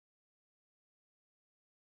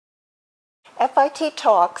FIT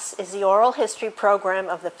Talks is the oral history program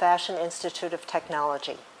of the Fashion Institute of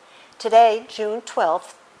Technology. Today, June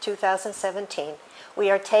 12, 2017,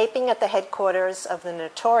 we are taping at the headquarters of the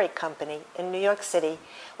Natori Company in New York City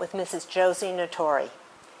with Mrs. Josie Natori.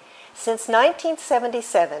 Since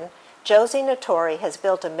 1977, Josie Natori has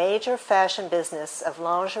built a major fashion business of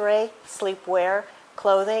lingerie, sleepwear,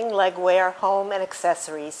 clothing, legwear, home, and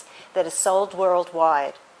accessories that is sold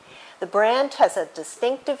worldwide. The brand has a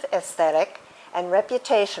distinctive aesthetic and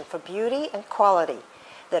reputation for beauty and quality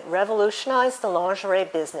that revolutionized the lingerie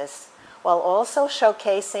business while also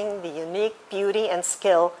showcasing the unique beauty and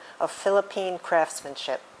skill of Philippine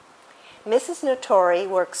craftsmanship. Mrs. Natori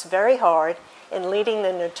works very hard in leading the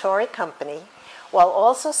Natori Company while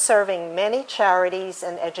also serving many charities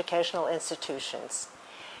and educational institutions.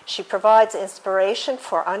 She provides inspiration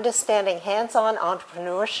for understanding hands-on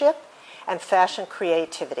entrepreneurship and fashion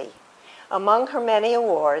creativity. Among her many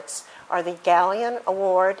awards are the Galleon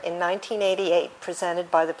Award in 1988 presented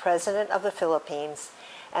by the President of the Philippines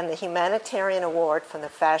and the Humanitarian Award from the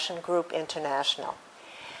Fashion Group International.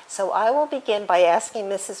 So I will begin by asking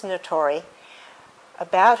Mrs. Natori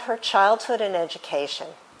about her childhood and education.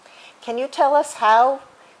 Can you tell us how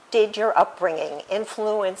did your upbringing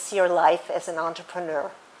influence your life as an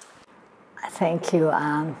entrepreneur? Thank you.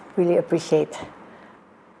 Really appreciate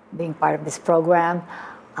being part of this program.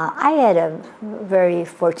 I had a very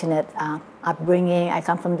fortunate upbringing. I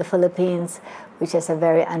come from the Philippines, which is a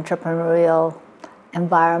very entrepreneurial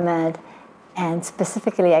environment, and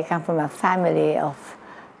specifically I come from a family of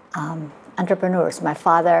entrepreneurs. My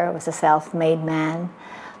father was a self-made man.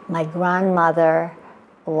 My grandmother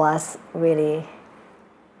was really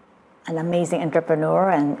an amazing entrepreneur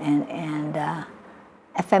and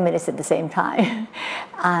a feminist at the same time.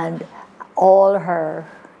 And all her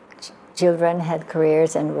children had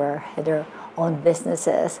careers and had their own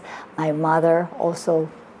businesses. My mother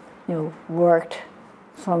also, worked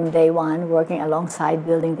from day one, working alongside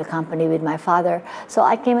building the company with my father. So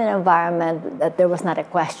I came in an environment that there was not a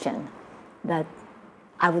question that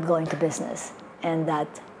I would go into business and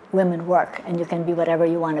that women work and you can be whatever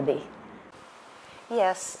you want to be.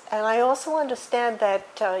 Yes, and I also understand that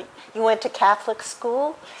you went to Catholic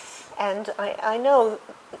school, and I know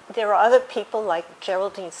there are other people like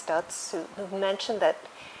Geraldine Stutz who mentioned that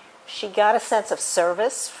she got a sense of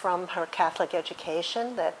service from her Catholic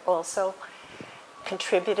education that also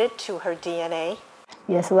contributed to her DNA.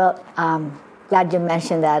 Yes, well, glad you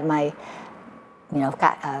mentioned that. My,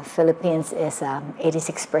 Philippines is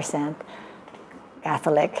 86%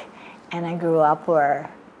 Catholic, and I grew up where,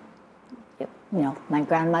 my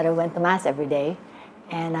grandmother went to Mass every day,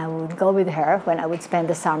 and I would go with her when I would spend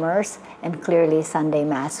the summers, and clearly Sunday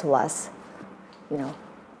Mass was,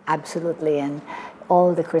 absolutely, and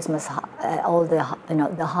all the Christmas, all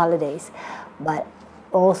the holidays. But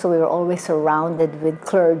also we were always surrounded with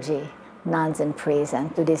clergy, nuns and priests,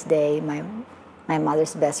 and to this day my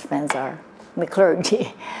mother's best friends are the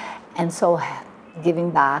clergy. And so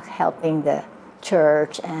giving back, helping the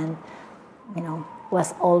church, and,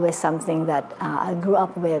 was always something that I grew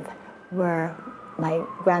up with, where my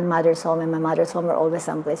grandmother's home and my mother's home were always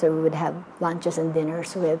someplace where we would have lunches and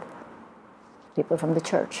dinners with people from the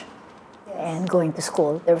church. Yes. And going to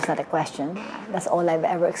school, there was not a question. That's all I've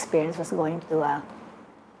ever experienced, was going to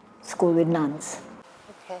school with nuns.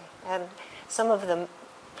 Okay, and some of them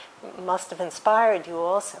must have inspired you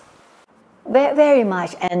also. Very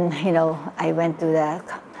much, and I went to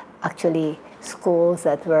the schools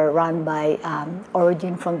that were run by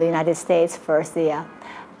origin from the United States. First, the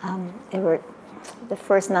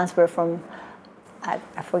first nuns were from, I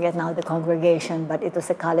forget now the congregation, but it was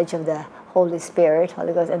the College of the Holy Spirit,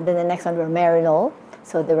 Holy Ghost, and then the next one were Maryknoll,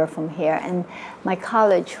 so they were from here. And my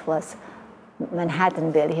college was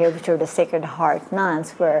Manhattanville here, which were the Sacred Heart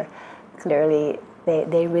nuns, where clearly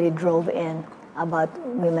they really drove in about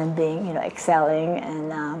women being, excelling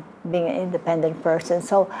and being an independent person.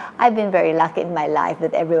 So I've been very lucky in my life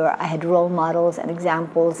that everywhere I had role models and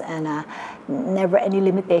examples, and never any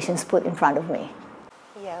limitations put in front of me.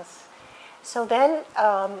 Yes. So then,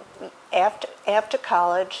 after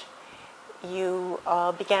college, you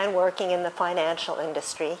began working in the financial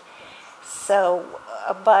industry. So,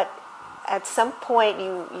 but at some point,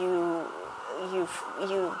 you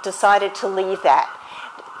decided to leave that.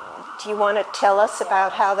 Do you want to tell us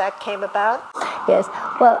about how that came about? Yes.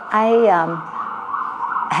 Well, I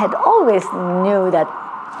had always knew that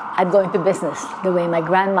I'd go into business the way my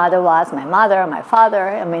grandmother was, my mother, my father.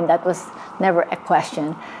 I mean, that was never a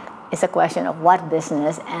question. It's a question of what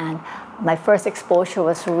business. And my first exposure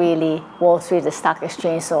was really Wall Street, the stock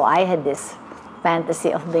exchange. So I had this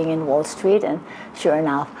fantasy of being in Wall Street, and sure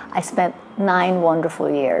enough, I spent 9 wonderful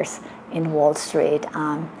years in Wall Street,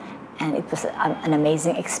 and it was an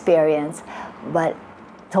amazing experience. But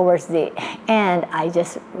towards the end, I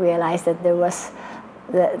just realized that there was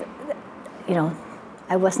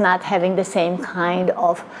I was not having the same kind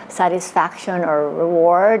of satisfaction or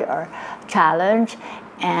reward or challenge,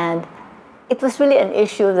 and it was really an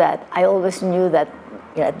issue that I always knew that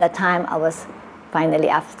at that time I was finally,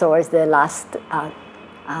 afterwards the last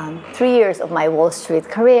 3 years of my Wall Street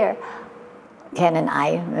career, Ken and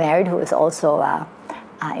I married, who is also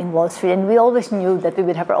in Wall Street, and we always knew that we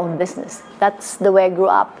would have our own business. That's the way I grew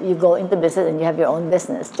up. You go into business and you have your own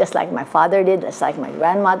business, just like my father did, just like my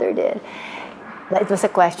grandmother did. But it was a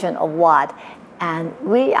question of what, and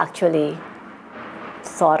we actually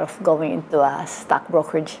thought of going into a stock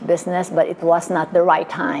brokerage business, but it was not the right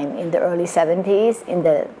time in the early 70s, in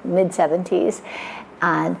the mid 70s,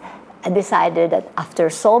 and I decided that after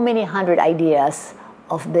so many hundred ideas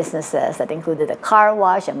of businesses that included a car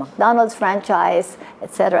wash, a McDonald's franchise,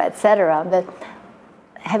 et cetera, that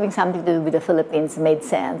having something to do with the Philippines made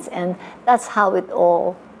sense. And that's how it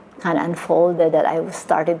all kind of unfolded, that I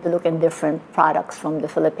started to look at different products from the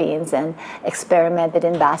Philippines and experimented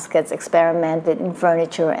in baskets, experimented in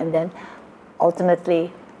furniture, and then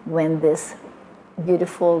ultimately when these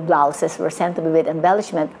beautiful blouses were sent to me with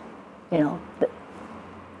embellishment,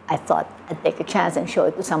 I thought I'd take a chance and show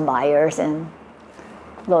it to some buyers, and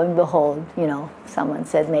lo and behold, someone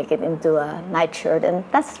said make it into a nightshirt, and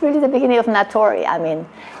that's really the beginning of Natori. I mean,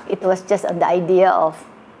 it was just the idea of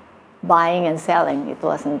buying and selling. It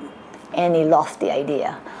wasn't any lofty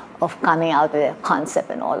idea of coming out with a concept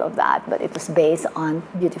and all of that, but it was based on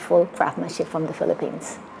beautiful craftsmanship from the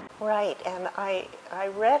Philippines. Right, and I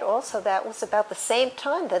read also that was about the same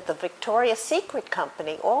time that the Victoria's Secret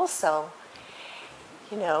Company also,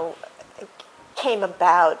 came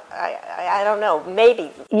about. I don't know,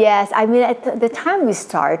 maybe. Yes, I mean, at the time we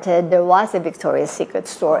started, there was a Victoria's Secret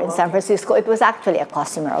store in San Francisco. It was actually a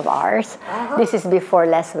customer of ours. This is before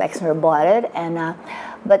Les Wexner bought it, and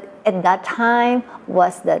but at that time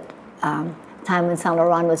was that time when Saint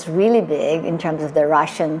Laurent was really big in terms of the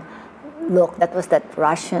Russian look. That was that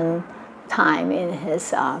Russian time in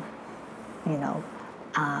his,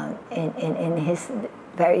 in his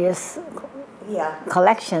various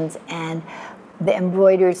collections, and the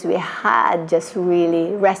embroideries we had just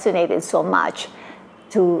really resonated so much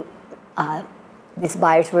to these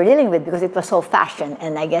buyers we're dealing with, because it was so fashion.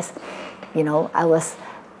 And I guess, I was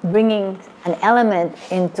bringing an element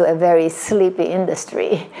into a very sleepy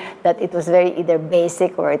industry that it was very either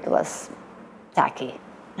basic or it was tacky,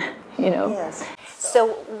 Yes.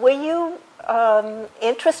 So were you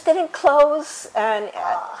interested in clothes? And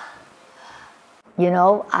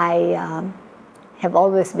I have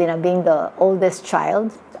always been, being the oldest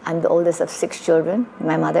child. I'm the oldest of 6 children,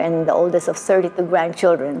 my mother, and the oldest of 32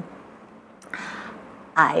 grandchildren.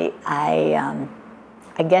 I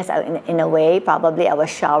guess in a way, probably I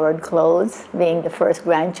was showered clothes, being the first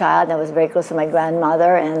grandchild. I was very close to my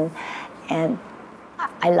grandmother, and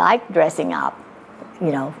I liked dressing up,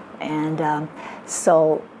 and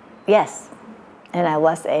so yes, and I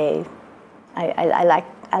was I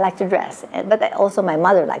like to dress, but also my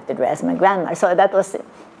mother liked to dress, my grandmother. So that was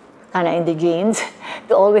kind of in the genes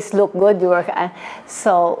to always look good.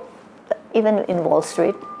 So even in Wall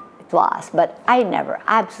Street, it was. But I never,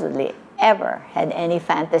 absolutely ever had any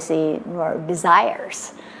fantasy nor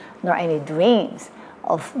desires, nor any dreams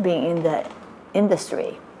of being in the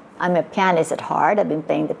industry. I'm a pianist at heart. I've been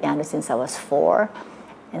playing the piano since I was 4.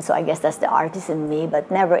 And so I guess that's the artist in me, but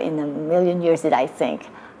never in a million years did I think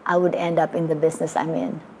I would end up in the business I'm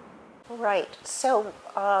in. Right. So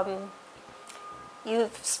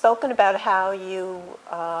you've spoken about how you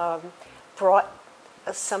brought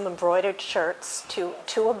some embroidered shirts to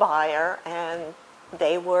a buyer, and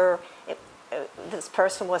this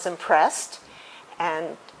person was impressed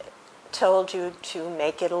and told you to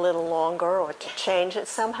make it a little longer or to change it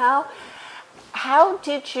somehow. How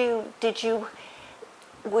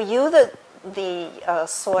were you the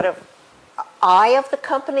sort of eye of the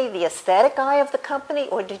company, the aesthetic eye of the company,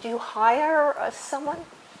 or did you hire someone?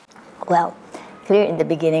 Well, clear in the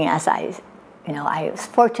beginning, as I was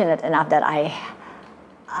fortunate enough that I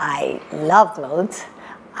love clothes.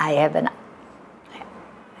 I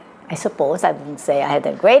suppose I wouldn't say I had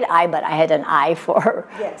a great eye, but I had an eye for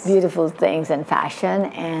beautiful things and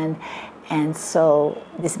fashion, and so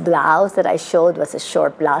this blouse that I showed was a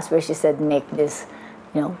short blouse where she said, make this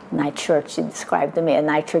nightshirt. She described to me a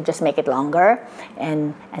nightshirt, just make it longer.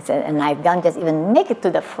 And I said, and I've done just even make it to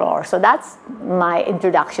the floor. So that's my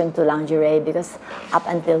introduction to lingerie, because up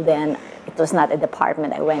until then, it was not a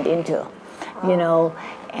department I went into. you know.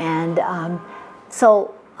 And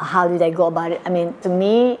so how did I go about it? I mean, to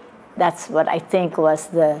me, that's what I think was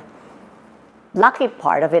the lucky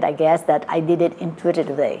part of it, I guess, that I did it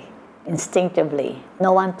intuitively, instinctively.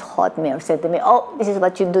 No one taught me or said to me, oh, this is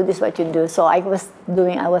what you do, this is what you do. So I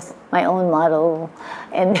was my own model,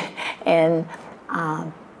 and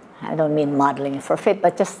I don't mean modeling for fit,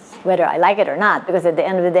 but just whether I like it or not, because at the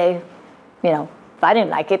end of the day, you know, if I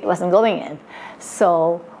didn't like it, it wasn't going in.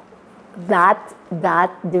 So that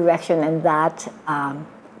direction and that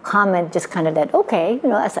comment just kind of that, okay, you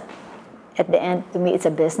know, at the end, to me, it's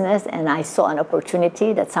a business, and I saw an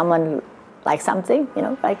opportunity that someone likes something, you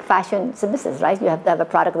know, like fashion, it's a business, right? You have to have a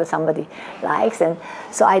product that somebody likes, and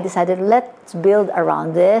so I decided, let's build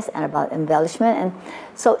around this and about embellishment. And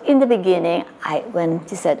so in the beginning, when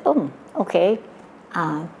she said, oh, okay,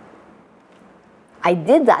 I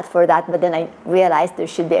did that for that, but then I realized there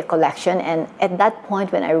should be a collection, and at that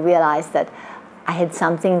point when I realized that I had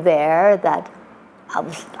something there that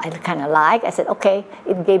I kind of like, I said, okay,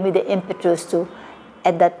 it gave me the impetus to,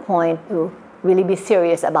 at that point, to really be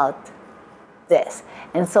serious about this.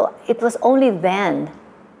 And so it was only then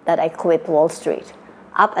that I quit Wall Street.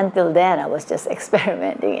 Up until then, I was just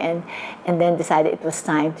experimenting, and then decided it was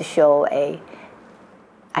time to show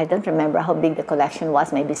I don't remember how big the collection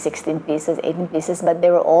was, maybe 16 pieces, 18 pieces, but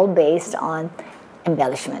they were all based on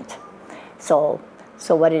embellishment. So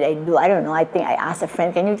what did I do? I don't know. I think I asked a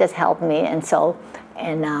friend, can you just help me? And so,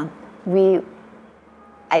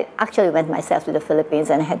 I actually went myself to the Philippines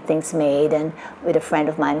and had things made, and with a friend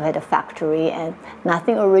of mine who had a factory, and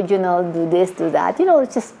nothing original, do this, do that. You know,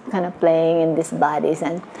 it's just kind of playing in these bodies,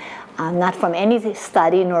 and not from any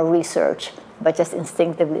study nor research, but just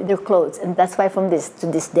instinctively, their clothes. And that's why from this to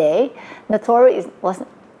this day, Natori wasn't,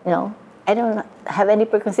 you know, I don't have any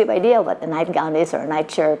preconceived idea what a nightgown is, or a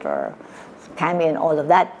nightshirt, or cami, and all of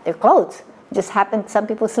that. They're clothes. Just happened, some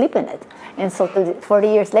people sleep in it. And so 40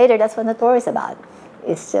 years later, that's what Natori is about.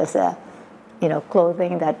 It's just you know,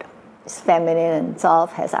 clothing that is feminine and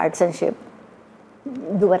soft, has artisanship.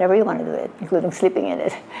 Do whatever you want to do it, including sleeping in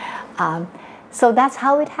it. So that's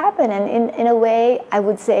how it happened. And in a way, I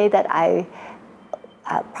would say that I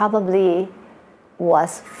probably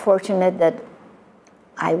was fortunate that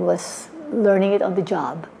I was learning it on the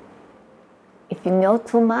job. If you know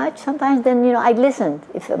too much, sometimes then, you know, I listened.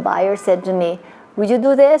 If a buyer said to me, would you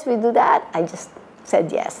do this, would you do that? I just said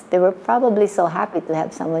yes. They were probably so happy to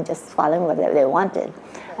have someone just following what they wanted.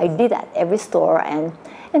 I did that every store, and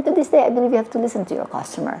to this day, I believe you have to listen to your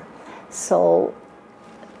customer. So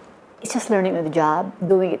it's just learning on the job,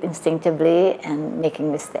 doing it instinctively, and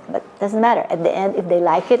making mistakes. But it doesn't matter. At the end, if they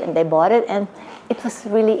like it and they bought it, and it was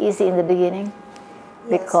really easy in the beginning,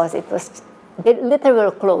 yes, because it was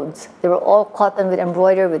literal clothes. They were all cotton with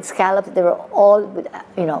embroidery, with scallops. They were all, with,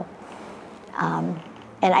 you know,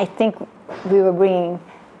 and I think we were bringing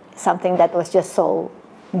something that was just so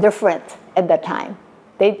different at that time.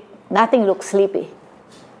 Nothing looked sleepy.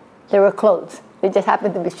 They were clothes. They just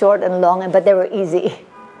happened to be short and long, but they were easy.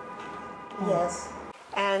 Yes.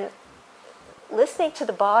 And listening to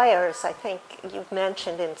the buyers, I think you've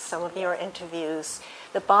mentioned in some of your interviews,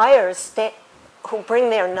 the buyers who bring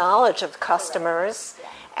their knowledge of customers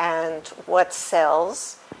and what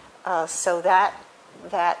sells, so that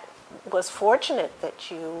was fortunate that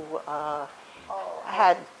you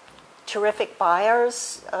had terrific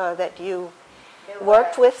buyers that you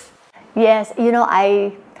worked with. Yes, you know,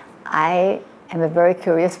 I am a very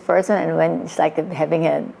curious person, and when it's like having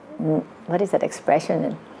a, what is that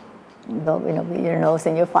expression? You know, your nose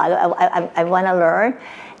and you follow. I want to learn,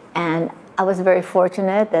 and I was very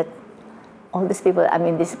fortunate that all these people. I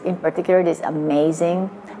mean, this in particular, this amazing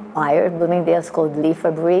buyer at Bloomingdale called Lee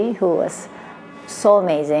Fabry, who was so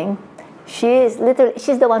amazing. She's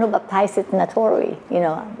the one who baptized it Natori, you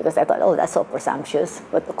know, because I thought, oh, that's so presumptuous,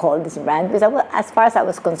 what to call this brand. Because as far as I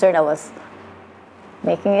was concerned, I was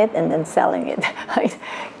making it and then selling it.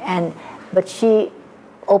 But she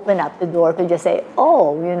opened up the door to just say,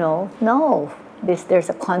 oh, you know, no, there's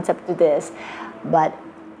a concept to this. But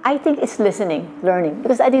I think it's listening, learning,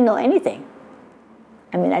 because I didn't know anything.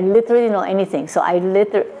 I mean, I literally didn't know anything. So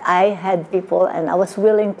I had people, and I was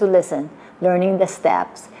willing to listen, learning the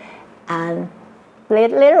steps. And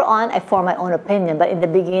later on, I formed my own opinion. But in the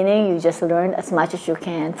beginning, you just learn as much as you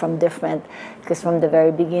can from different, because from the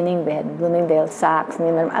very beginning, we had Bloomingdale, Saks,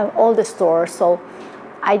 Neiman, all the stores. So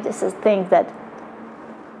I just think that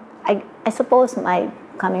I suppose my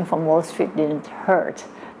coming from Wall Street didn't hurt,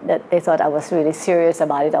 that they thought I was really serious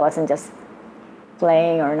about it. I wasn't just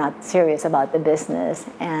playing or not serious about the business.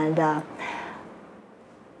 And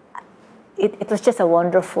it was just a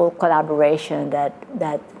wonderful collaboration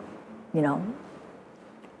that you know,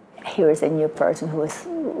 here's a new person who was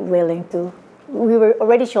willing to, we were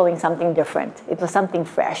already showing something different. It was something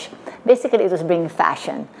fresh. Basically, it was bringing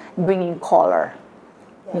fashion, bringing color,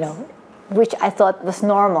 you know, which I thought was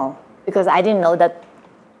normal because I didn't know that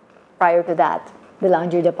prior to that, the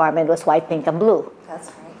laundry department was white, pink, and blue. That's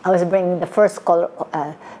right. I was bringing the first color,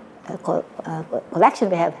 collection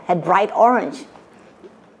we have had bright orange,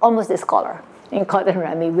 almost this color, in cotton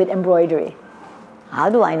rami with embroidery. How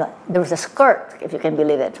do I know? There was a skirt, if you can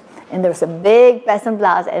believe it, and there was a big peasant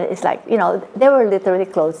blouse, and it's like, you know, they were literally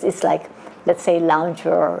clothes. It's like, let's say,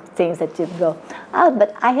 loungewear things that you'd go out,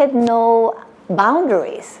 but I had no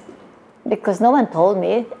boundaries because no one told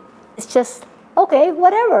me. It's just, okay,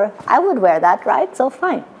 whatever. I would wear that, right? So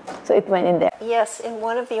fine. So it went in there. Yes, in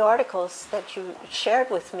one of the articles that you shared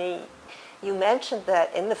with me, you mentioned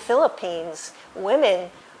that in the Philippines, women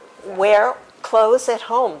wear clothes at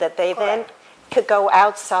home that they then could go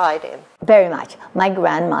outside in. Very much. My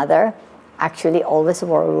grandmother actually always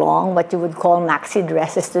wore long, what you would call maxi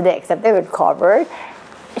dresses today, except they were covered.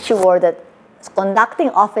 She wore that conducting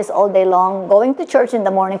office all day long, going to church in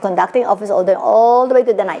the morning, conducting office all day, all the way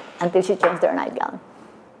to the night, until she changed her nightgown.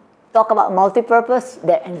 Talk about multi-purpose,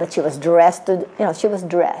 but she was dressed to, you know, she was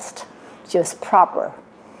dressed. She was proper,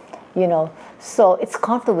 you know. So it's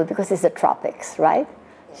comfortable because it's the tropics, right?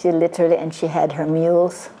 She literally, and she had her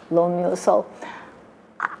mules, lone mules. So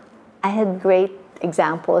I had great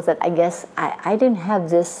examples that I guess I didn't have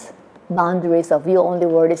this boundaries of you only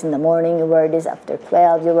wear this in the morning, you wear this after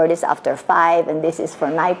 12, you wear this after 5, and this is for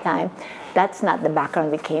nighttime. That's not the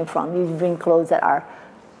background we came from. You bring clothes that are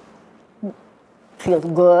feel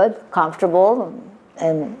good, comfortable,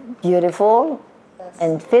 and beautiful,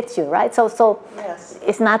 and fits you, right? So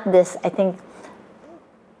it's not this, I think,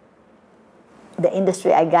 the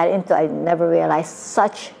industry I got into, I never realized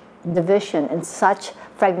such division and such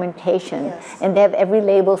fragmentation. And they have every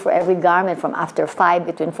label for every garment from after 5,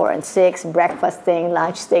 between 4 and 6, breakfast thing,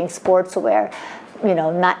 lunch thing, sportswear, you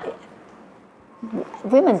know, not,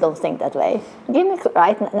 women don't think that way. Give me,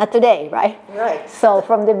 right? Not today, right? Right. So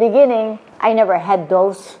from the beginning, I never had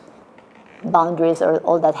those boundaries or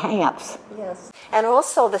all that hang-ups. Yes. And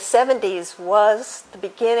also the 70s was the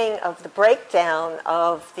beginning of the breakdown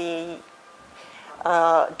of the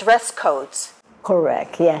dress codes.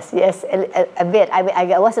 Correct, yes, a bit.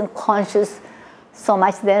 I wasn't conscious so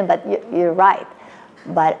much then, but you're right.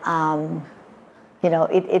 But, you know,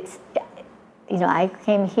 it's, you know, I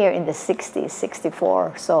came here in the 60s,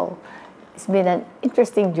 64, so it's been an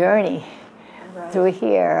interesting journey through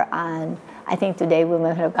here. And I think today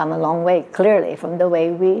women have come a long way, clearly, from the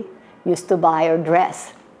way we used to buy or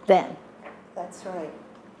dress then. That's right.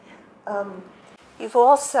 You've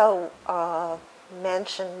also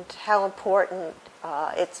mentioned how important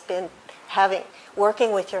it's been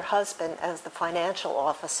working with your husband as the financial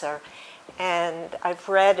officer, and I've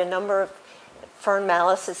read a number of Fern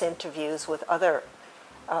Malice's interviews with other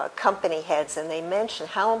company heads, and they mention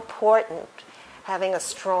how important having a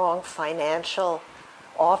strong financial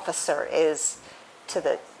officer is to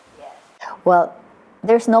the... Well,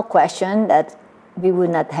 there's no question that we would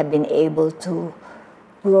not have been able to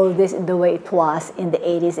grow this the way it was in the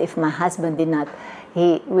 80s if my husband did not.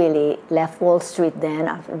 He really left Wall Street then,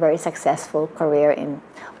 a very successful career in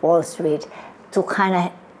Wall Street, to kind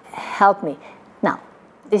of help me. Now,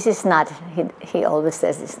 this is not, he always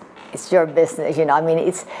says, it's your business, you know. I mean,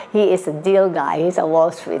 he is a deal guy, he's a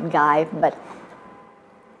Wall Street guy, but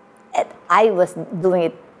I was doing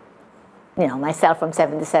it, you know, myself from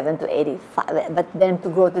 77 to 85, but then to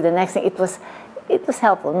go to the next thing, it was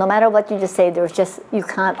helpful. No matter what you just say, there's just, you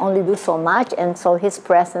can't only do so much. And so his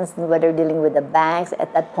presence, whether dealing with the banks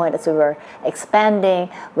at that point as we were expanding,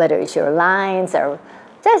 whether it's your lines or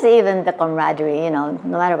just even the camaraderie, you know,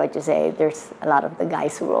 no matter what you say, there's a lot of the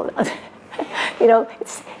guys who roll out. You know,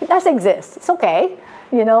 it does exist. It's okay.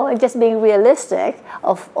 You know, and just being realistic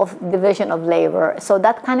of division of labor. So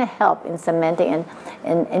that kind of helped in cementing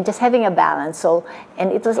and just having a balance. So,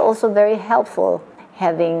 and it was also very helpful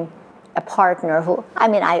having a partner who, I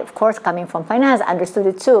mean, I, of course, coming from finance, understood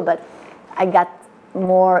it too, but I got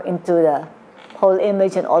more into the whole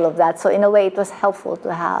image and all of that. So in a way, it was helpful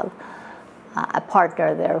to have a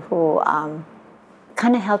partner there who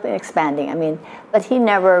kind of helped in expanding. I mean, but he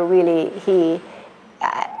never really,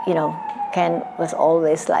 you know, Ken was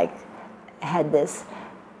always like, had this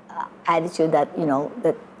attitude that, you know,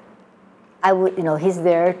 that I would, you know, he's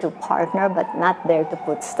there to partner, but not there to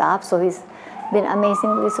put stop. So he's been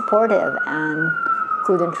amazingly supportive and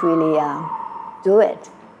couldn't really do it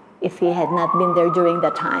if he had not been there during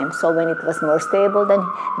that time. So when it was more stable,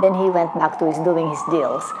 then he went back to doing his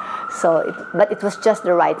deals. But it was just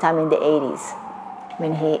the right time in the 80s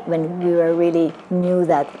when we were really knew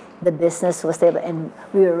that the business was stable and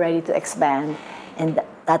we were ready to expand, and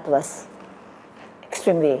that was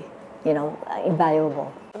extremely,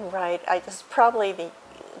 invaluable. Right. I just probably the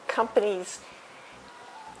companies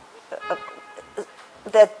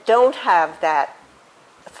that don't have that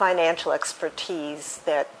financial expertise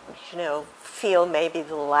that feel maybe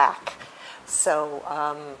the lack. So,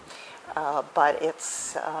 but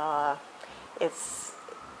it's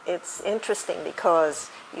interesting because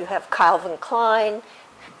you have Calvin Klein,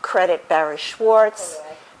 credit Barry Schwartz,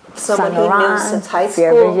 someone he knew since high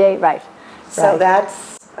school. Right. So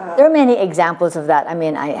that's. There are many examples of that. I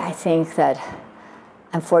mean, I think that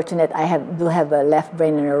I'm fortunate. I do have a left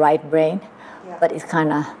brain and a right brain, but it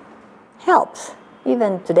kind of helps.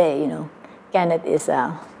 Even today, Kenneth is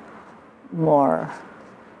more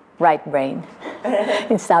right brain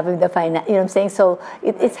in stopping the finance. You know what I'm saying? So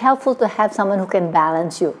it's helpful to have someone who can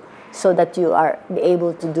balance you, so that you are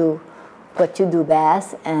able to do what you do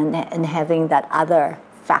best, and having that other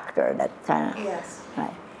factor that kind of. Yes.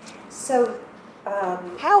 Right. So,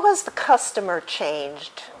 how has the customer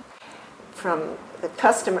changed from the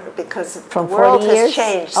customer, because from the world 40 years? has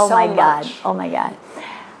changed oh so my much. God! Oh my God!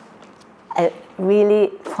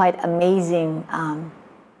 Really quite amazing.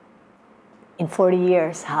 In 40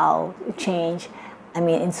 years, how it changed. I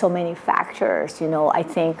mean, in so many factors. I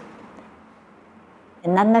think,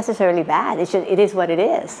 and not necessarily bad. It is what it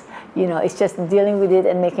is. It's just dealing with it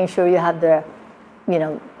and making sure you have the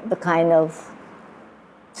kind of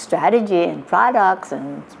strategy and products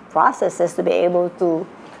and processes to be able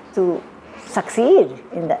to succeed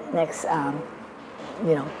in the next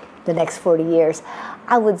the next 40 years.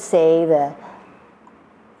 I would say that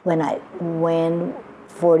when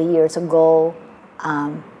 40 years ago,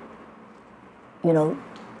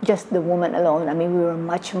 just the woman alone. I mean, we were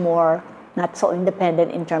much more not so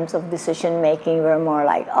independent in terms of decision making. We were more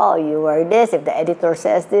like, oh, you wear this, if the editor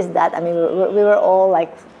says this, that. I mean, we were all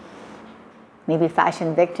like maybe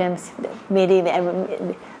fashion victims, maybe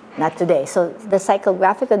not today. So the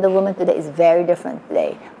psychographic of the woman today is very different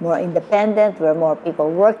today. More independent, we're more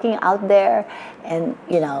people working out there, and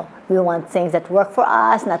we want things that work for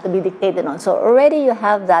us, not to be dictated on. So already you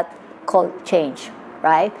have that called change,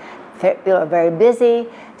 right? People are very busy,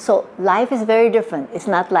 so life is very different. It's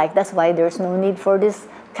not like, that's why there's no need for these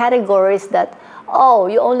categories that, oh,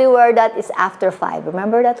 you only wear that, it's after 5.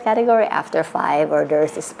 Remember that category, after 5, or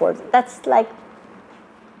there's the sports. That's like,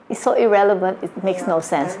 it's so irrelevant, it makes no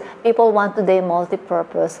sense. People want today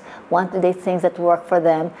multi-purpose, want today things that work for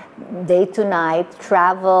them, day to night,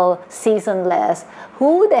 travel, seasonless.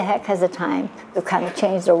 Who the heck has the time to kind of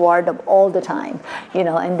change their wardrobe all the time,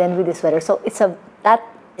 and then with the sweater. So that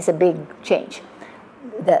is a big change,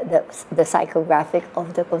 the psychographic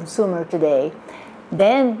of the consumer today.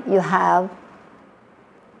 Then you have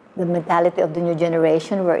the mentality of the new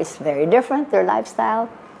generation, where it's very different, their lifestyle.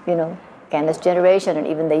 Candace's generation and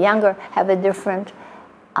even the younger have a different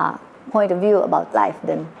point of view about life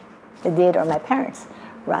than they did, or my parents,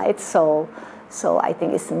 right? So I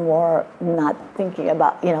think it's more not thinking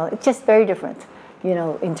about, it's just very different,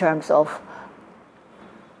 in terms of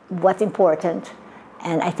what's important.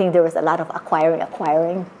 And I think there was a lot of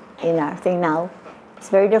acquiring in our thing now. It's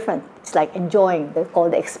very different. It's like enjoying, they call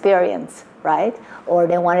the experience, right? Or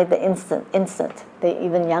they wanted the instant. They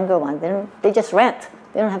even younger ones, they just rent.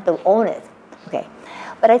 They don't have to own it. Okay.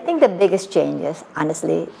 But I think the biggest changes,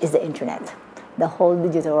 honestly, is the internet. The whole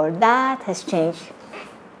digital world. That has changed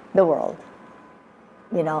the world.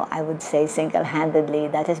 I would say single-handedly,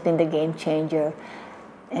 that has been the game changer.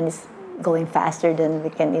 And it's going faster than we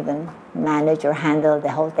can even manage or handle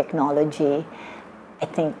the whole technology. I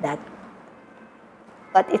think that,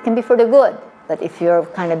 but it can be for the good. But if you're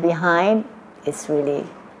kind of behind, it's really,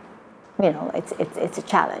 it's a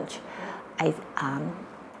challenge.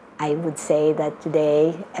 I would say that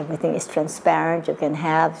today everything is transparent. You can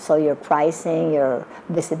have, so your pricing, your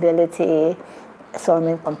visibility,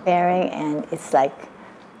 assortment comparing, and it's like,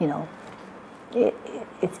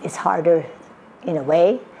 it's harder in a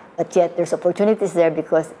way, but yet there's opportunities there,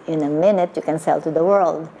 because in a minute you can sell to the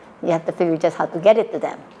world. You have to figure just how to get it to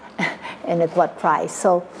them and at what price.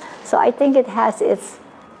 So I think it has its,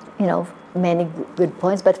 many good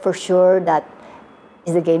points, but for sure that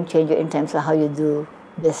is a game changer in terms of how you do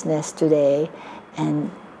business today, and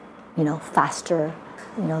faster.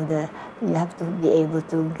 You have to be able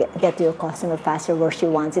to get to your customer faster, where she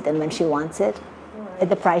wants it and when she wants it, at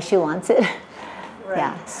the price she wants it. Right.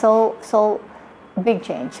 Yeah. So big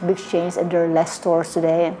change, and there are less stores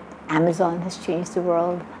today. Amazon has changed the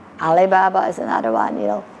world. Alibaba is another one, you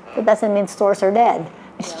know. It doesn't mean stores are dead.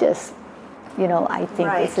 It's just, you know, I think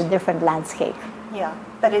it's a different landscape. Yeah,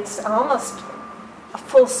 but it's almost a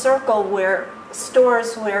full circle where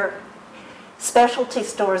stores where specialty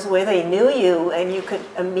stores where they knew you and you could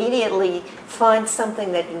immediately find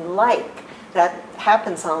something that you like. That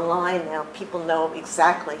happens online now. People know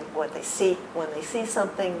exactly what they see. When they see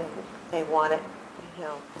something, they want it, you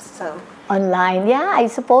know, so. Online, yeah, I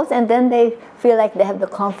suppose, and then they feel like they have the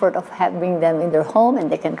comfort of having them in their home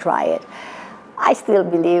and they can try it. I still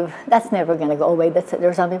believe that's never going to go away.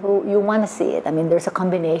 There's some people, you want to see it. I mean, there's a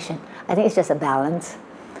combination. I think it's just a balance.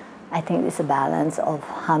 I think it's a balance of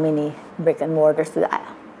how many brick and mortars.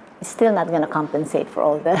 It's still not going to compensate for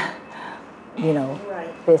all the, you know,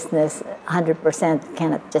 business. 100%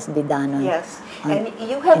 cannot just be done on on and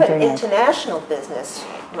you have internet. An international business,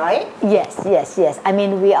 right? Yes. I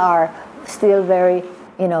mean, we are still very,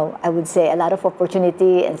 you know, I would say a lot of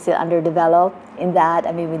opportunity and still underdeveloped in that.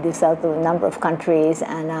 I mean, we do sell to a number of countries,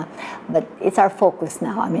 and but it's our focus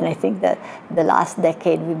now. I mean, I think that the last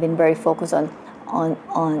decade we've been very focused on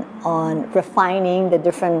refining the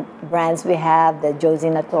different brands we have, the Josie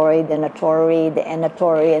Natori, the Natorie, the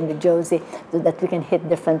Natorie, and the Josie, so that we can hit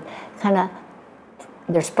different kind of,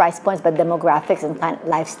 there's price points, but demographics and kind of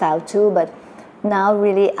lifestyle too. But now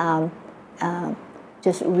really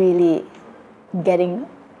just really getting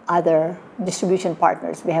other distribution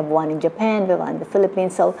partners. We have one in Japan, we have one in the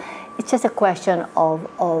Philippines. So it's just a question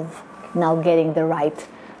of now getting the right,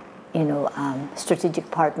 you know, strategic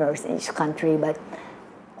partners in each country. But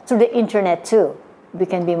through the internet too, we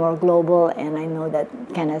can be more global. And I know that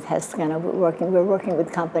Kenneth has kind of we're working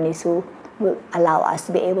with companies who will allow us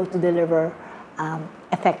to be able to deliver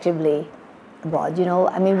effectively abroad. You know,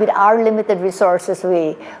 I mean, with our limited resources,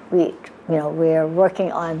 we you know, we're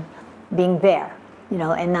working on being there, you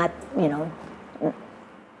know, and not, you know,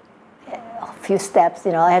 a few steps,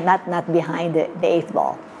 you know, and not behind the eighth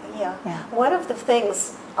ball. Yeah. One of the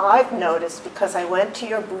things I've noticed, because I went to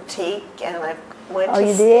your boutique and I went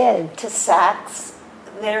to Saks,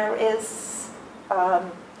 there is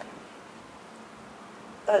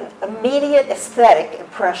an immediate aesthetic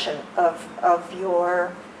impression of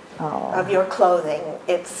your clothing.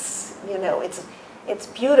 It's, you know, it's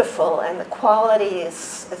beautiful and the quality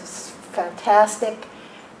is fantastic,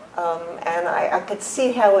 and I could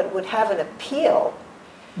see how it would have an appeal.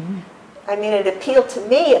 I mean, it appealed to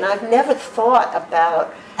me, and I've never thought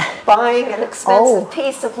about buying an expensive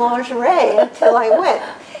piece of lingerie until I went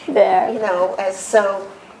there. You know, as so,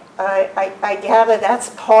 I gather that's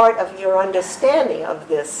part of your understanding of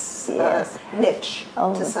this niche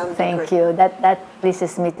to some degree. Thank you. That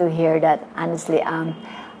pleases me to hear that. Honestly,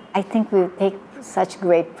 I think we take such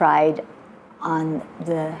great pride on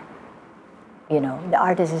the, you know, the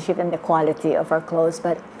artisanship and the quality of our clothes,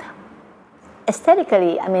 but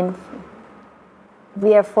aesthetically, I mean,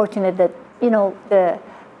 we are fortunate that, you know, the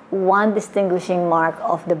one distinguishing mark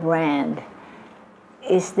of the brand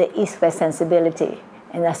is the East-West sensibility.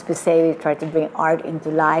 And as we say, we try to bring art into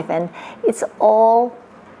life, and it's all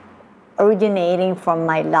originating from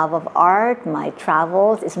my love of art, my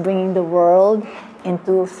travels. It's bringing the world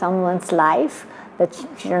into someone's life, that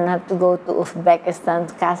you don't have to go to Uzbekistan,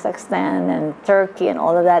 Kazakhstan, and Turkey, and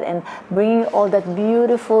all of that, and bringing all that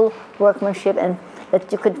beautiful workmanship and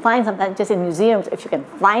that you could find sometimes just in museums, if you can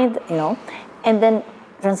find, you know, and then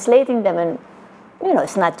translating them, and, you know,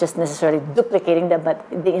 it's not just necessarily duplicating them,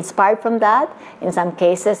 but be inspired from that. In some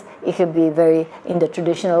cases, it could be very in the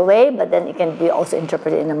traditional way, but then it can be also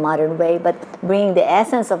interpreted in a modern way, but bringing the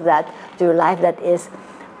essence of that to your life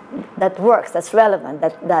that works, that's relevant,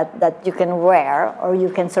 that you can wear, or you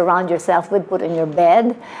can surround yourself with, put in your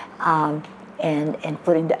bed, and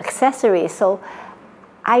put in the accessories. So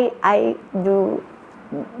I do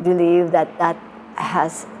believe that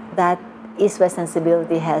East-West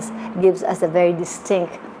sensibility gives us a very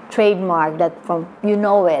distinct trademark that you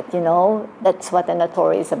know, that's what the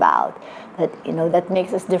Natori is about. That, you know, that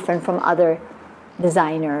makes us different from other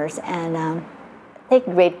designers, and take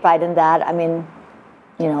great pride in that. I mean,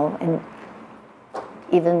 you know, and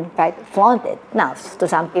even try to flaunt it. Now, to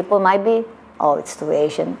some people might be, oh, it's too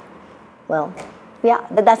Asian. Well, yeah,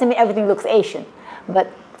 that doesn't mean everything looks Asian,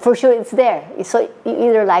 but for sure it's there. So you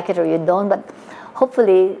either like it or you don't, but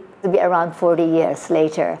hopefully to be around 40 years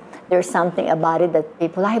later, there's something about it that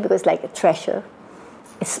people like, because it's like a treasure.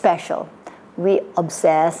 It's special. We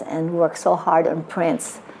obsess and work so hard on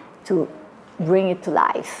prints to bring it to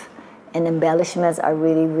life. And embellishments are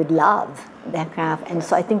really with love, the craft. And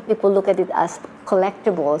so I think people look at it as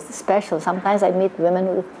collectibles, special. Sometimes I meet women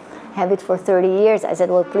who have it for 30 years. I said,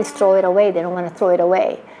 well, please throw it away. They don't want to throw it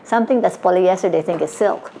away. Something that's polyester, they think is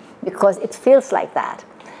silk because it feels like that.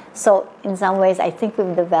 So in some ways, I think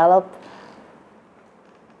we've developed,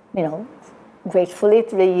 you know, gratefully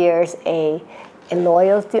through the years, a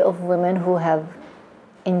loyalty of women who have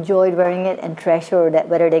enjoyed wearing it and treasure that,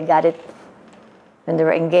 whether they got it when they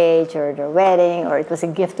were engaged or their wedding, or it was a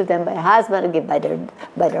gift to them by a husband, or gift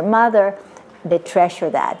by their mother. They treasure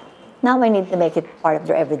that. Now I need to make it part of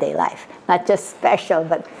their everyday life, not just special,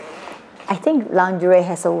 but I think lingerie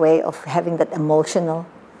has a way of having that emotional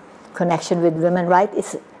connection with women, right?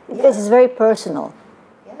 Because it's very personal.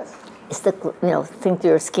 Yes. It's the, you know, thing to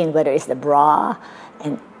your skin, whether it's the bra,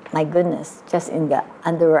 and my goodness, just in the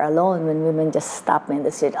underwear alone, when women just stop me in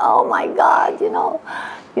the street, oh my God, you know,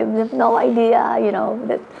 you have no idea, you know,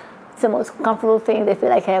 that it's the most comfortable thing. They feel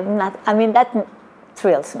like I have not, I mean, that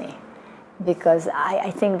thrills me, because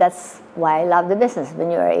I think that's why I love the business,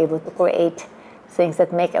 when you are able to create things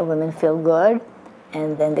that make a woman feel good,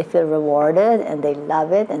 and then they feel rewarded, and they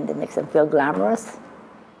love it, and it makes them feel glamorous.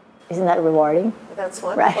 Isn't that rewarding? That's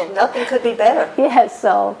wonderful. Right? Nothing could be better. Yes,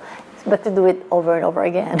 so, but to do it over and over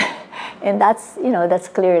again. And that's, you know, that's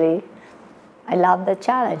clearly, I love the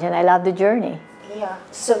challenge, and I love the journey. Yeah.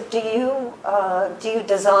 So do you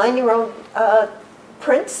design your own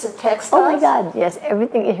prints and textiles? Oh my God, yes,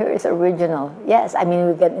 everything in here is original. Yes, I mean,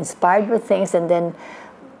 we get inspired with things, and then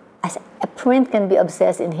a print can be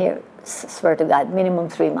obsessed in here, swear to God, minimum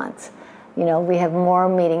 3 months. You know, we have more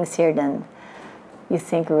meetings here than you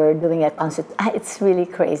think we're doing a concert. It's really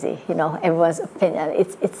crazy, you know, everyone's opinion.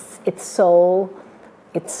 It's so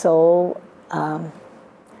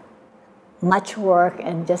much work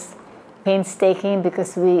and just painstaking,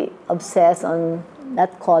 because we obsess on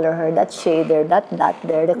that color here, that shade there, that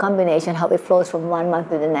there, the combination, how it flows from one month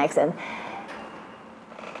to the next. And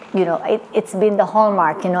you know, it's been the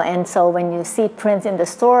hallmark, you know, and so when you see prints in the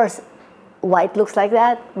stores, why it looks like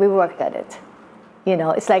that, we worked at it. You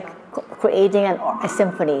know, it's like creating a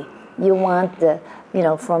symphony. You want the, you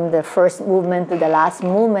know, from the first movement to the last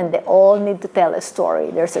movement, they all need to tell a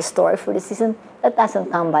story. There's a story for the season. That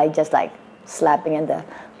doesn't come by just like slapping in the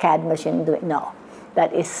CAD machine. No,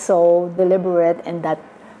 that is so deliberate, and that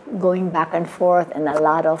going back and forth, and a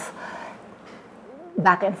lot of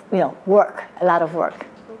work, a lot of work.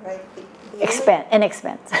 Right.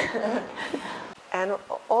 Expense. And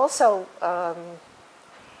also,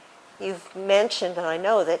 you've mentioned, and I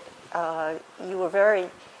know that you were very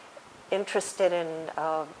interested in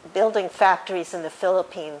building factories in the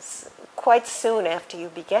Philippines quite soon after you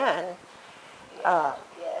began.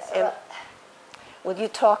 Yes. And would you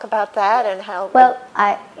talk about that and how? Well,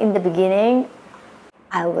 in the beginning,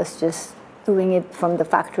 I was just doing it from the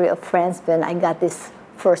factory of friends. When I got this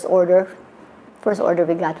first order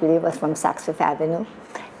we got really was from Saks Fifth Avenue,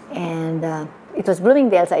 and it was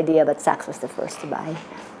Bloomingdale's idea, but Saks was the first to buy.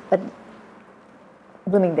 But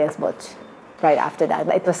Bloomingdale's bought right after that.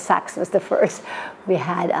 But it was Saks was the first. We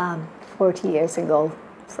had 40 years ago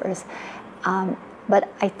first. But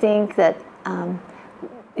I think that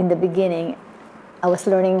in the beginning, I was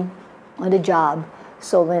learning on the job.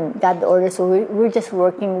 So when got the order, so we were just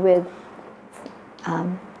working with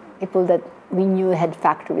people that we knew had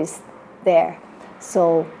factories there.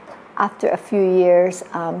 So after a few years,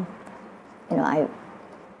 you know, I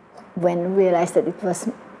realized that it was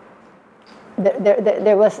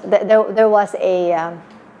there was a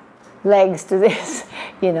legs to this,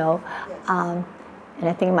 you know, and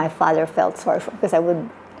I think my father felt sorry for, because I would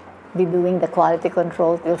be doing the quality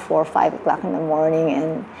control till 4 or 5 o'clock in the morning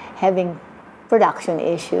and having production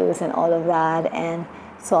issues and all of that, and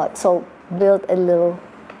so built a little,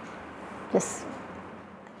 just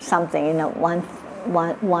something, you know,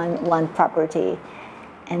 one property.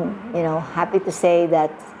 And, you know, happy to say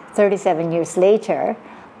that 37 years later,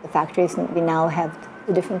 the factories, we now have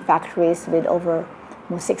 2 different factories with over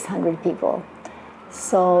almost 600 people.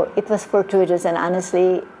 So it was fortuitous, and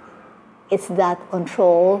honestly, it's that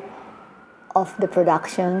control of the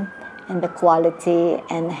production and the quality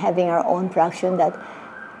and having our own production that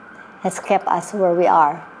has kept us where we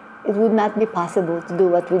are. It would not be possible to do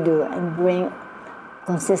what we do and bring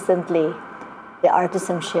consistently the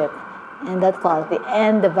artisanship and that quality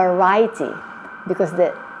and the variety, because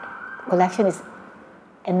the collection is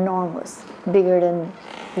enormous, bigger than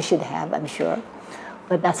we should have, I'm sure.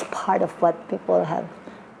 But that's part of what people have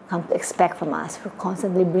come to expect from us. We're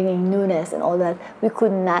constantly bringing newness and all that. We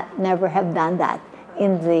could never have done that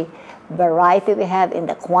in the variety we have, in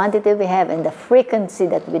the quantity we have, in the frequency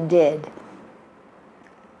that we did,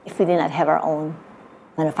 if we did not have our own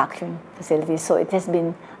manufacturing facilities. So it has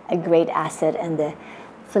been a great asset, and the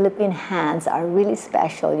Philippine hands are really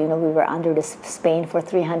special. You know, we were under Spain for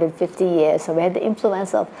 350 years, so we had the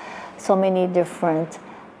influence of so many different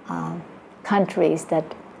countries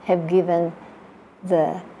that have given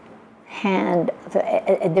the hand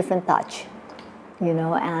a different touch, you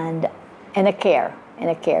know, and a care,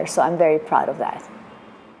 So I'm very proud of that.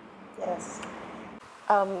 Yes.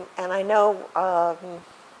 And I know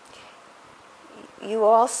you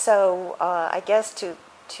also, I guess, to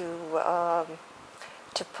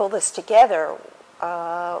pull this together,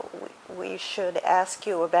 we should ask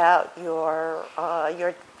you about your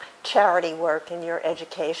charity work and your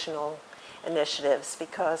educational initiatives,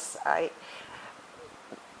 because I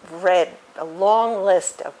read a long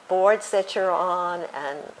list of boards that you're on,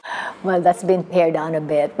 and well, that's been pared down a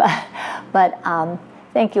bit, but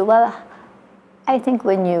thank you. Well, I think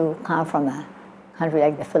when you come from a country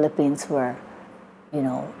like the Philippines, where, you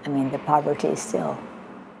know, I mean, the poverty is still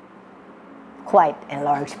quite a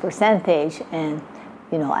large percentage, and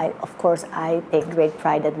you know, of course I take great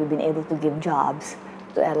pride that we've been able to give jobs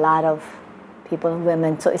to a lot of people and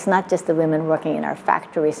women. So it's not just the women working in our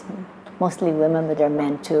factories, mostly women, but there are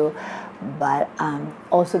men too, but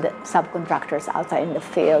also the subcontractors outside in the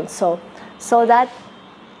field. So that,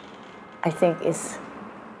 I think, is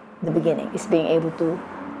the beginning, is being able to,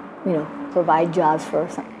 you know, provide jobs for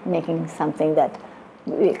making something that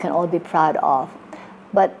we can all be proud of.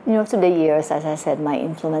 But, you know, through the years, as I said, my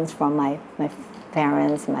influence from my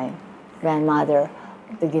parents, my grandmother,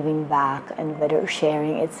 the giving back and better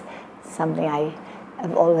sharing, it's something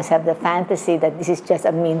I've always had the fantasy that this is just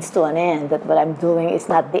a means to an end, that what I'm doing is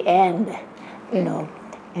not the end, you know.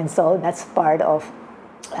 And so that's part of,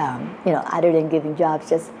 you know, other than giving jobs,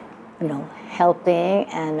 just, you know, helping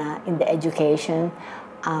and in the education.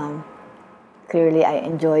 Clearly, I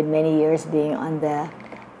enjoyed many years being on the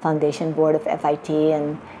foundation board of FIT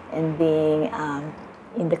and being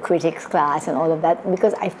in the critics class and all of that,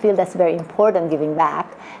 because I feel that's very important, giving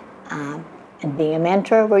back and being a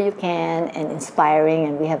mentor where you can, and inspiring.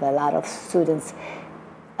 And we have a lot of students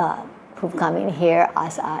who've come in here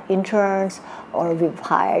as interns, or we've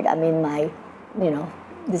hired. I mean, my, you know,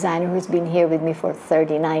 designer who's been here with me for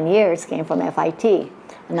 39 years came from FIT.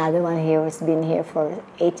 Another one here has been here for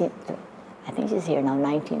 18, I think she's here now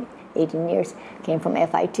 18 years, came from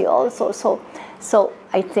FIT also. So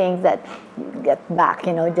I think that you get back,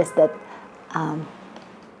 you know, just that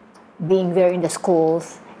being there in the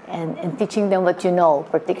schools and teaching them what you know,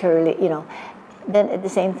 particularly, you know. Then at the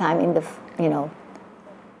same time, in the, you know,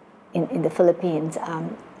 in the Philippines,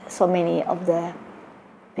 so many of the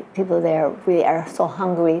people there really are so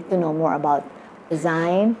hungry to know more about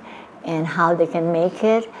design and how they can make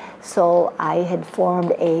it. So I had formed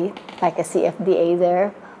like a CFDA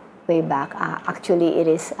there way back. Actually, it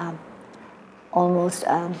is almost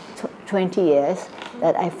 20 years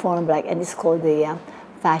that I formed, like, and it's called the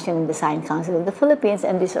Fashion and Design Council of the Philippines,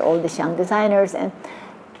 and these are all these young designers, and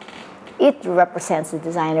it represents the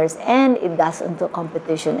designers, and it does into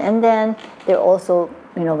competition. And then they're also,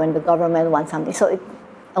 you know, when the government wants something, so it's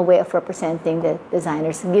a way of representing the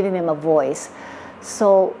designers, giving them a voice.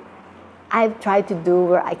 So I've tried to do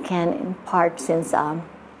where I can, in part, since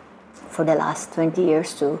for the last 20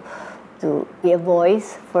 years, to be a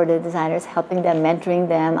voice for the designers, helping them, mentoring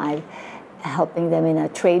them. I'm helping them in a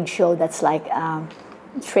trade show that's like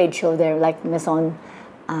trade show there, like Maison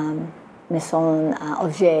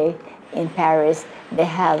Objet in Paris. They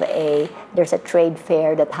have there's a trade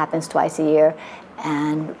fair that happens twice a year,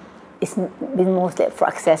 and it's been mostly for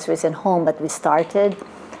accessories and home, but we started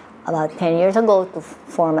about 10 years ago to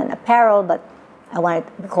form an apparel, but I wanted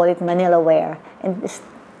to call it Manila wear, and it's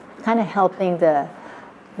kind of helping the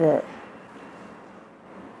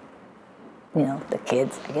you know, the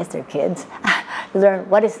kids, I guess they're kids, learn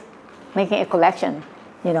what is making a collection,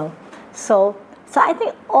 you know. So I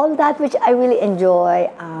think all that, which I really enjoy.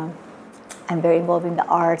 I'm very involved in the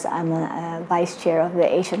arts. I'm a vice chair of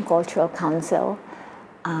the Asian Cultural Council,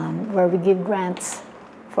 where we give grants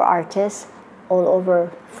for artists all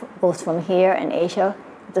over, both from here and Asia.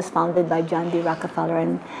 It was founded by John D.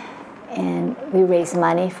 Rockefeller, and we raise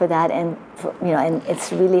money for that, and you know, and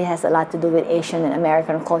it really has a lot to do with Asian and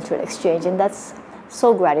American cultural exchange, and that's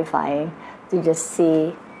so gratifying to just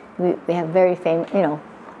see. We have very famous, you know,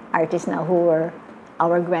 artists now who were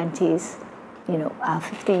our grantees, you know,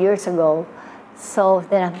 50 years ago. So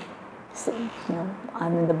then, you know,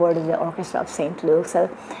 I'm in the board of the Orchestra of St. Luke. So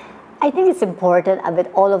I think it's important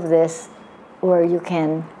about all of this, where you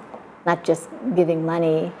can not just giving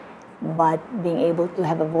money, but being able to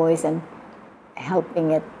have a voice and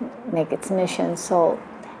helping it make its mission. So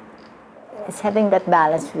it's having that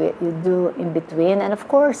balance you do in between. And of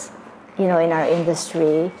course, you know, in our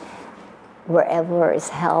industry, wherever is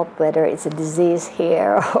help, whether it's a disease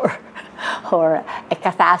here or a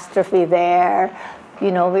catastrophe there,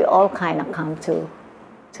 you know, we all kind of come to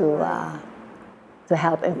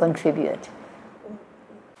help and contribute.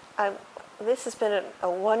 This has been a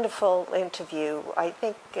wonderful interview. I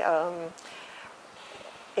think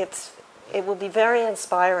it will be very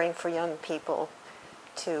inspiring for young people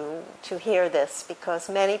to hear this, because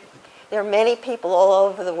there are many people all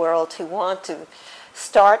over the world who want to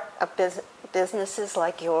start businesses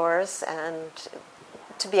like yours, and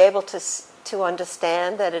to be able to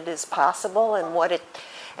understand that it is possible and what it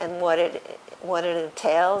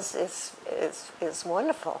entails is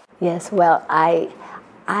wonderful. Yes, well, I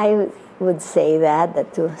would say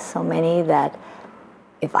that to so many, that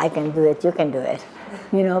if I can do it, you can do it.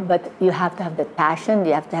 You know, but you have to have that passion,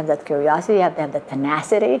 you have to have that curiosity, you have to have that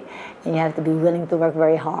tenacity, and you have to be willing to work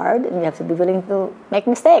very hard, and you have to be willing to make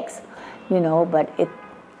mistakes, you know, but it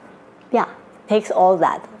takes all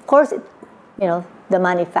that. Of course, you know, the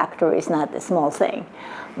money factor is not a small thing,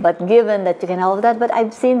 but given that you can have all that, but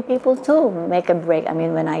I've seen people too make a break. I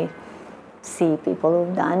mean, when I see people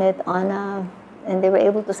who've done it and they were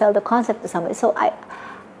able to sell the concept to somebody. So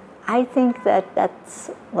I think that's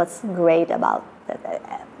what's great about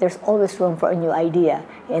that. There's always room for a new idea.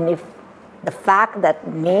 And if the fact that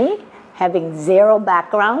me, having zero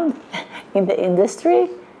background in the industry,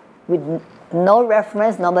 with no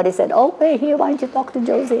reference, nobody said, okay, here, why don't you talk to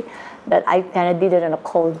Josie? That I kind of did it on a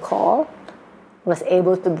cold call, was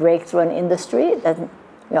able to break through an industry, doesn't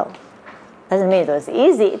mean it was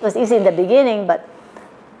easy. It was easy in the beginning,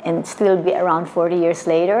 and still be around 40 years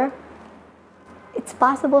later. It's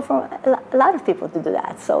possible for a lot of people to do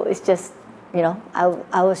that. So it's just, you know,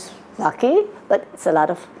 I was lucky, but it's a lot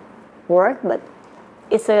of work. But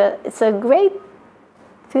it's a great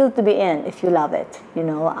field to be in if you love it. You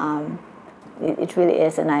know, it really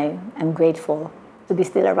is, and I'm grateful to be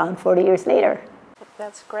still around 40 years later.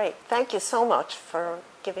 That's great. Thank you so much for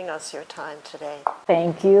giving us your time today.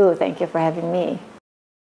 Thank you. Thank you for having me.